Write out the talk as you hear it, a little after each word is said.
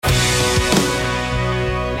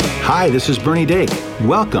Hi, this is Bernie Dake.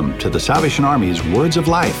 Welcome to the Salvation Army's Words of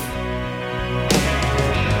Life.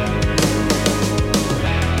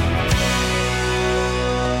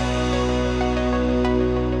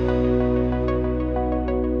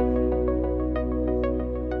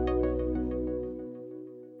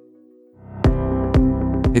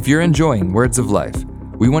 If you're enjoying Words of Life,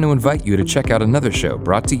 we want to invite you to check out another show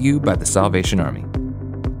brought to you by the Salvation Army.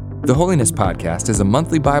 The Holiness Podcast is a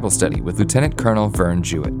monthly Bible study with Lieutenant Colonel Vern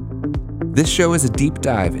Jewett. This show is a deep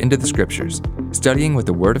dive into the Scriptures, studying what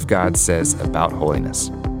the Word of God says about holiness.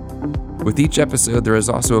 With each episode, there is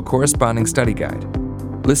also a corresponding study guide.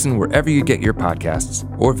 Listen wherever you get your podcasts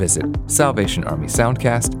or visit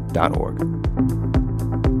salvationarmysoundcast.org.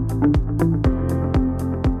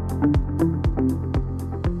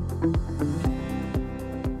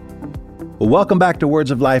 Well, welcome back to Words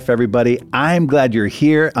of Life, everybody. I'm glad you're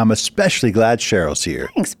here. I'm especially glad Cheryl's here.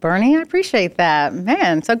 Thanks, Bernie. I appreciate that.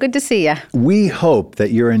 Man, so good to see you. We hope that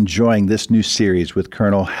you're enjoying this new series with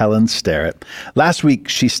Colonel Helen Sterrett. Last week,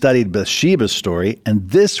 she studied Bathsheba's story, and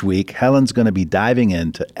this week, Helen's going to be diving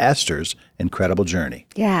into Esther's incredible journey.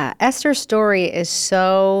 Yeah, Esther's story is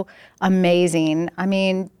so amazing. I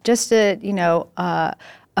mean, just a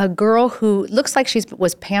girl who looks like she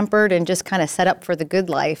was pampered and just kind of set up for the good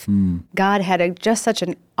life. God had just such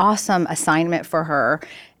an awesome assignment for her.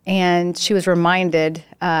 And she was reminded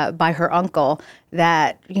by her uncle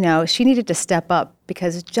that, she needed to step up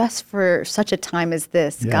because just for such a time as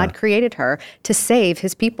this, God created her to save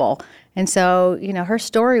his people. And so, her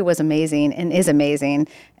story was amazing and is amazing.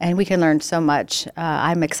 And we can learn so much.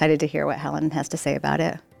 I'm excited to hear what Helen has to say about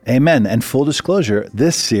it. Amen. And full disclosure,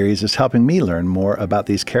 this series is helping me learn more about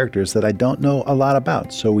these characters that I don't know a lot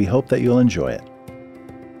about, so we hope that you'll enjoy it.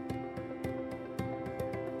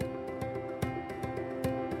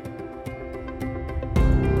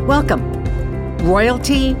 Welcome.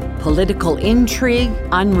 Royalty, political intrigue,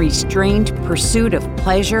 unrestrained pursuit of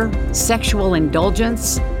pleasure, sexual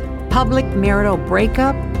indulgence, public marital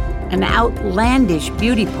breakup, an outlandish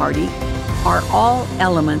beauty party are all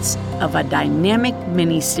elements of a dynamic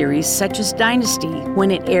miniseries such as Dynasty when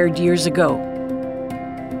it aired years ago.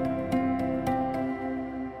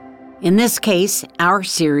 In this case, our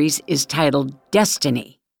series is titled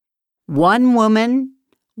Destiny. One woman,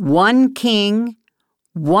 one king,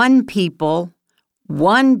 one people,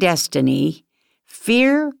 one destiny,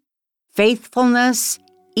 fear, faithfulness,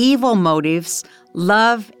 evil motives,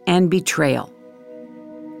 love, and betrayal.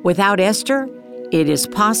 Without Esther, it is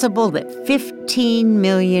possible that 15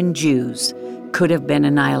 million Jews could have been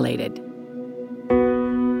annihilated.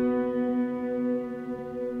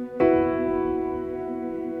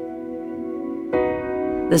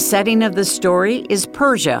 The setting of the story is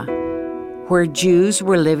Persia, where Jews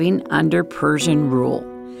were living under Persian rule.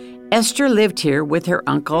 Esther lived here with her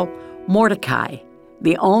uncle Mordecai,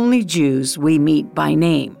 the only Jews we meet by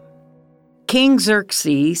name. King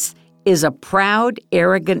Xerxes is a proud,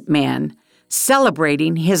 arrogant man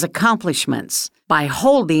celebrating his accomplishments by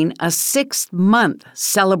holding a 6-month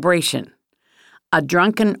celebration. A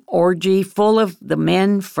drunken orgy full of the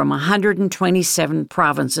men from 127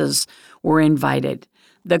 provinces were invited.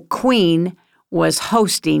 The queen was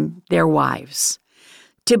hosting their wives.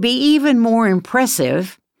 To be even more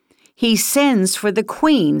impressive, he sends for the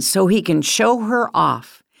queen so he can show her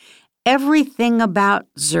off. Everything about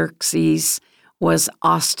Xerxes was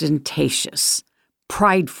ostentatious,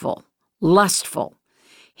 prideful, lustful.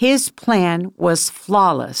 His plan was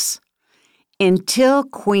flawless until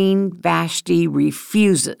Queen Vashti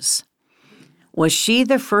refuses. Was she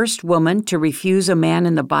the first woman to refuse a man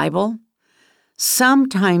in the Bible?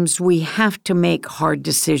 Sometimes we have to make hard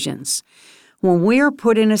decisions. When we are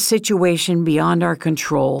put in a situation beyond our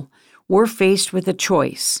control, we're faced with a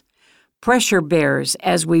choice. Pressure bears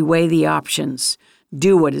as we weigh the options.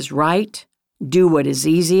 Do what is right, do what is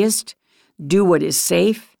easiest, do what is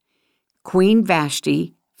safe. Queen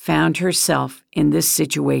Vashti found herself in this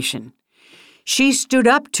situation. She stood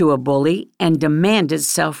up to a bully and demanded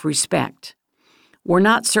self-respect. We're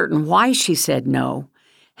not certain why she said no.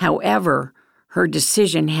 However, her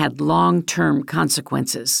decision had long-term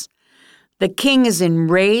consequences. The king is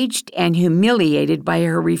enraged and humiliated by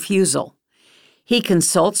her refusal. He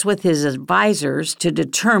consults with his advisors to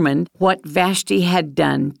determine what Vashti had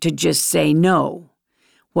done to just say no.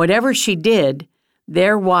 Whatever she did,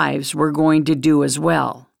 their wives were going to do as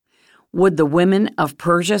well. Would the women of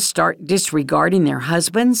Persia start disregarding their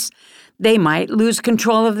husbands? They might lose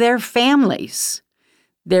control of their families.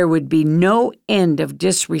 There would be no end of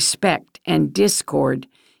disrespect and discord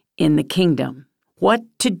in the kingdom. What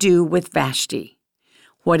to do with Vashti?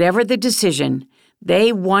 Whatever the decision,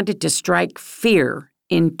 they wanted to strike fear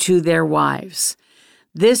into their wives.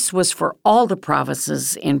 This was for all the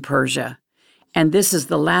provinces in Persia, and this is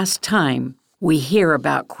the last time we hear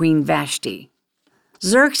about Queen Vashti.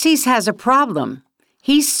 Xerxes has a problem.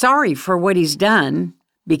 He's sorry for what he's done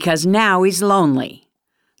because now he's lonely.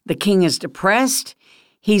 The king is depressed,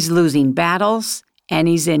 he's losing battles, and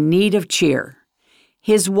he's in need of cheer.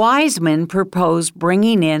 His wise men propose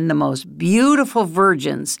bringing in the most beautiful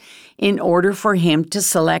virgins in order for him to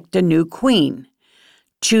select a new queen.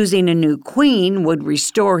 Choosing a new queen would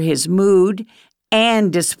restore his mood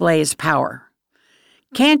and display his power.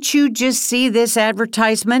 Can't you just see this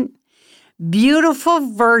advertisement?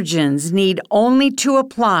 Beautiful virgins need only to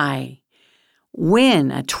apply.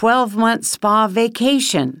 Win a 12-month spa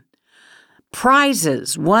vacation.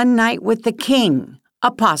 Prizes, one night with the king, a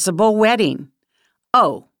possible wedding.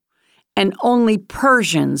 Oh, and only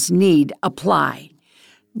Persians need apply.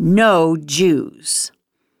 No Jews.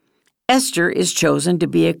 Esther is chosen to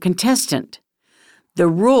be a contestant. The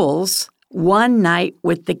rules, one night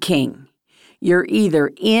with the king. You're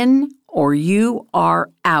either in or you are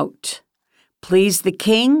out. Please the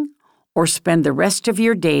king or spend the rest of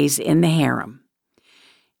your days in the harem.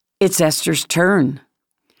 It's Esther's turn.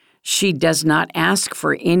 She does not ask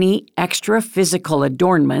for any extra physical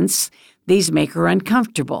adornments. These make her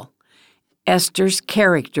uncomfortable. Esther's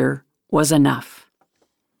character was enough.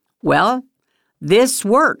 Well, this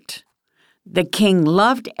worked. The king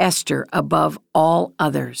loved Esther above all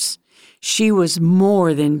others. She was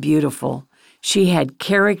more than beautiful. She had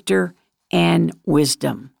character and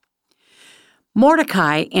wisdom.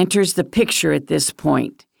 Mordecai enters the picture at this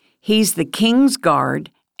point. He's the king's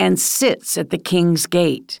guard and sits at the king's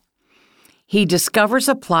gate. He discovers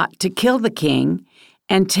a plot to kill the king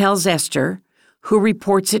and tells Esther, who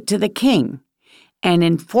reports it to the king, and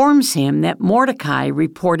informs him that Mordecai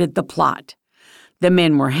reported the plot. The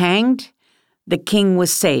men were hanged. The king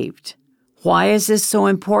was saved. Why is this so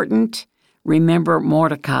important? Remember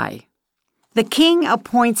Mordecai. The king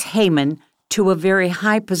appoints Haman to a very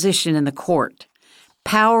high position in the court.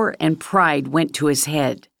 Power and pride went to his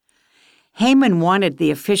head. Haman wanted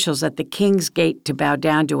the officials at the king's gate to bow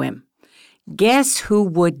down to him. Guess who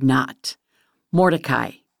would not?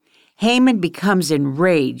 Mordecai. Haman becomes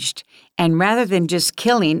enraged, and rather than just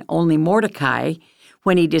killing only Mordecai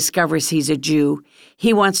when he discovers he's a Jew,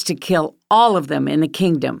 he wants to kill all of them in the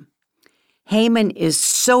kingdom. Haman is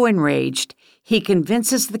so enraged, he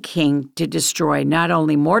convinces the king to destroy not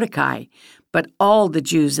only Mordecai, but all the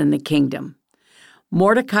Jews in the kingdom.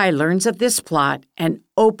 Mordecai learns of this plot and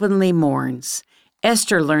openly mourns.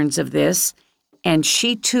 Esther learns of this, and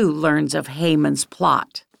she too learns of Haman's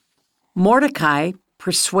plot. Mordecai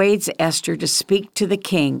persuades Esther to speak to the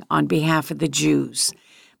king on behalf of the Jews,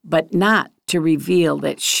 but not to reveal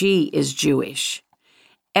that she is Jewish.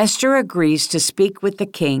 Esther agrees to speak with the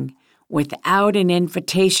king without an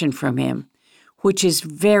invitation from him, which is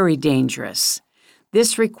very dangerous.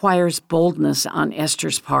 This requires boldness on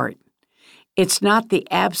Esther's part. It's not the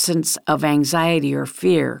absence of anxiety or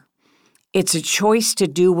fear. It's a choice to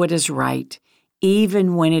do what is right,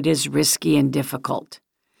 even when it is risky and difficult.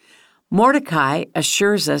 Mordecai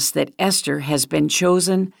assures us that Esther has been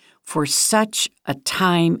chosen for such a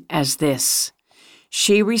time as this.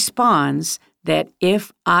 She responds that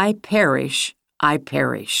if I perish, I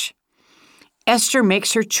perish. Esther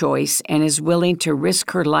makes her choice and is willing to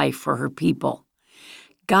risk her life for her people.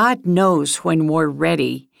 God knows when we're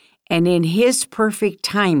ready, and in His perfect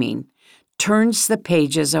timing, turns the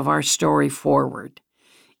pages of our story forward.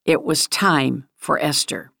 It was time for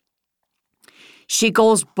Esther. She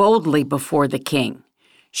goes boldly before the king.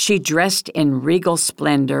 She dressed in regal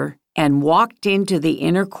splendor and walked into the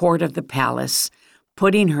inner court of the palace,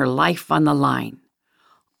 putting her life on the line.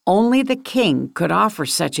 Only the king could offer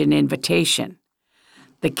such an invitation.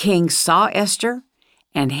 The king saw Esther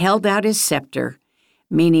and held out his scepter,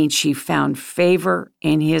 meaning she found favor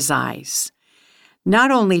in his eyes.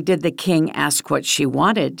 Not only did the king ask what she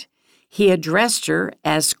wanted, he addressed her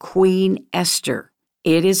as Queen Esther.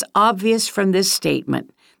 It is obvious from this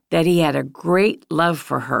statement that he had a great love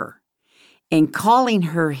for her. In calling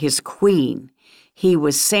her his queen, he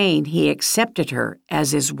was saying he accepted her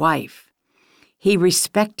as his wife. He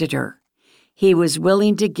respected her. He was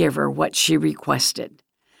willing to give her what she requested,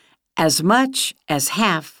 as much as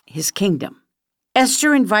half his kingdom.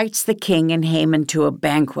 Esther invites the king and Haman to a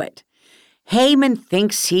banquet. Haman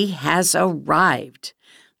thinks he has arrived.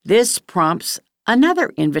 This prompts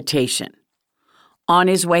another invitation. On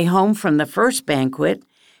his way home from the first banquet,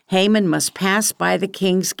 Haman must pass by the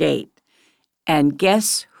king's gate. And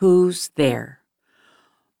guess who's there?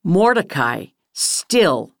 Mordecai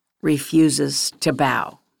still refuses to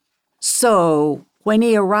bow. So, When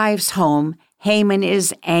he arrives home, Haman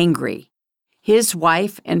is angry. His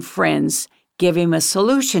wife and friends give him a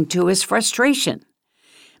solution to his frustration.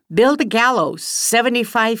 Build a gallows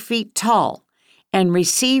 75 feet tall and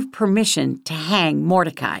receive permission to hang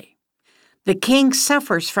Mordecai. The king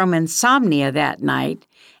suffers from insomnia that night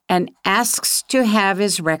and asks to have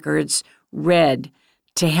his records read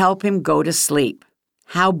to help him go to sleep.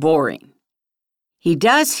 How boring. He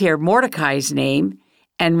does hear Mordecai's name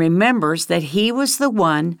and remembers that he was the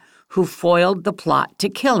one who foiled the plot to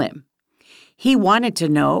kill him. He wanted to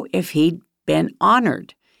know if he'd been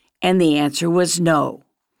honored, and the answer was no.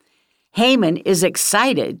 Haman is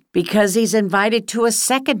excited because he's invited to a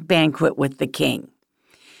second banquet with the king.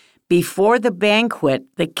 Before the banquet,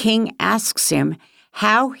 the king asks him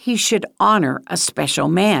how he should honor a special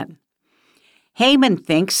man. Haman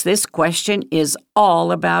thinks this question is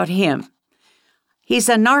all about him. He's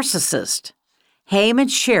a narcissist. Haman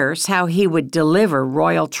shares how he would deliver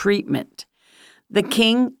royal treatment. The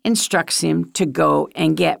king instructs him to go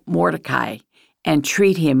and get Mordecai and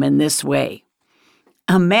treat him in this way.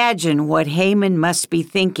 Imagine what Haman must be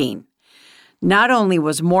thinking. Not only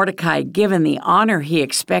was Mordecai given the honor he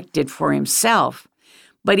expected for himself,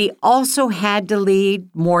 but he also had to lead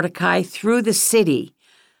Mordecai through the city,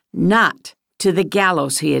 not to the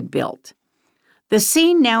gallows he had built. The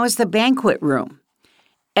scene now is the banquet room.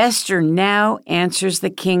 Esther now answers the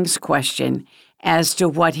king's question as to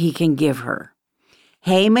what he can give her.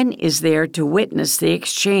 Haman is there to witness the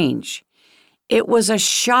exchange. It was a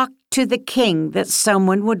shock to the king that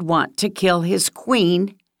someone would want to kill his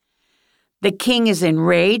queen. The king is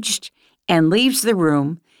enraged and leaves the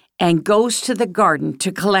room and goes to the garden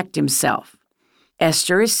to collect himself.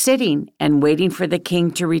 Esther is sitting and waiting for the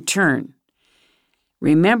king to return.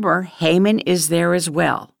 Remember, Haman is there as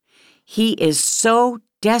well. He is so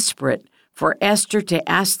desperate for Esther to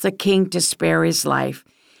ask the king to spare his life,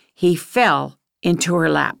 he fell into her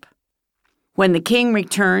lap. When the king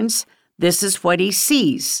returns, this is what he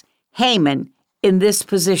sees, Haman in this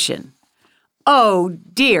position. Oh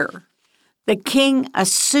dear! The king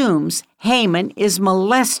assumes Haman is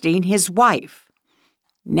molesting his wife.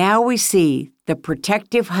 Now we see the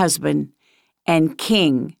protective husband and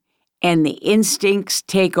king, and the instincts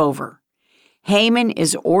take over. Haman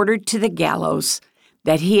is ordered to the gallows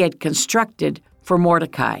that he had constructed for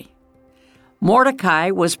Mordecai. Mordecai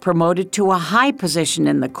was promoted to a high position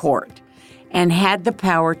in the court and had the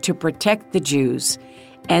power to protect the Jews,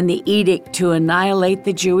 and the edict to annihilate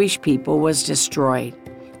the Jewish people was destroyed.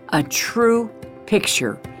 A true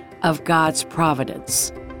picture of God's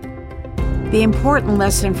providence. The important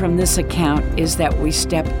lesson from this account is that we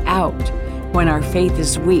step out when our faith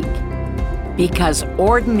is weak, because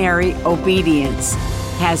ordinary obedience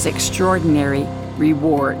has extraordinary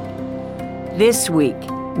reward. This week,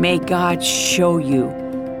 may God show you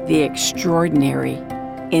the extraordinary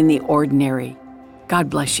in the ordinary. God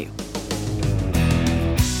bless you.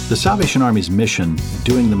 The Salvation Army's mission,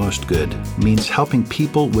 doing the most good, means helping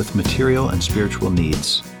people with material and spiritual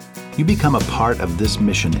needs. You become a part of this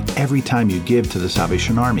mission every time you give to the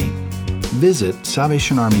Salvation Army. Visit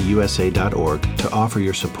salvationarmyusa.org to offer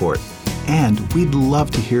your support, and we'd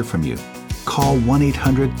love to hear from you. Call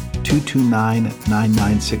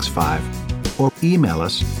 1-800-229-9965 or email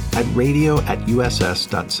us at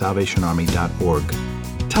radio@uss.salvationarmy.org.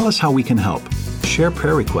 Tell us how we can help, share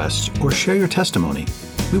prayer requests, or share your testimony.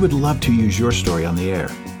 We would love to use your story on the air.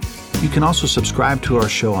 You can also subscribe to our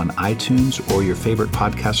show on iTunes or your favorite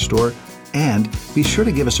podcast store, and be sure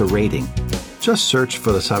to give us a rating. Just search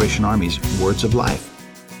for the Salvation Army's Words of Life.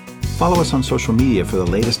 Follow us on social media for the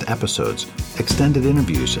latest episodes, extended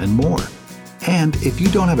interviews, and more. And if you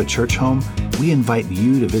don't have a church home, we invite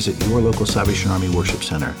you to visit your local Salvation Army Worship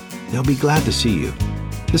Center. They'll be glad to see you.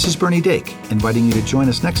 This is Bernie Dake, inviting you to join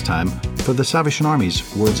us next time for the Salvation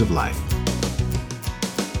Army's Words of Life.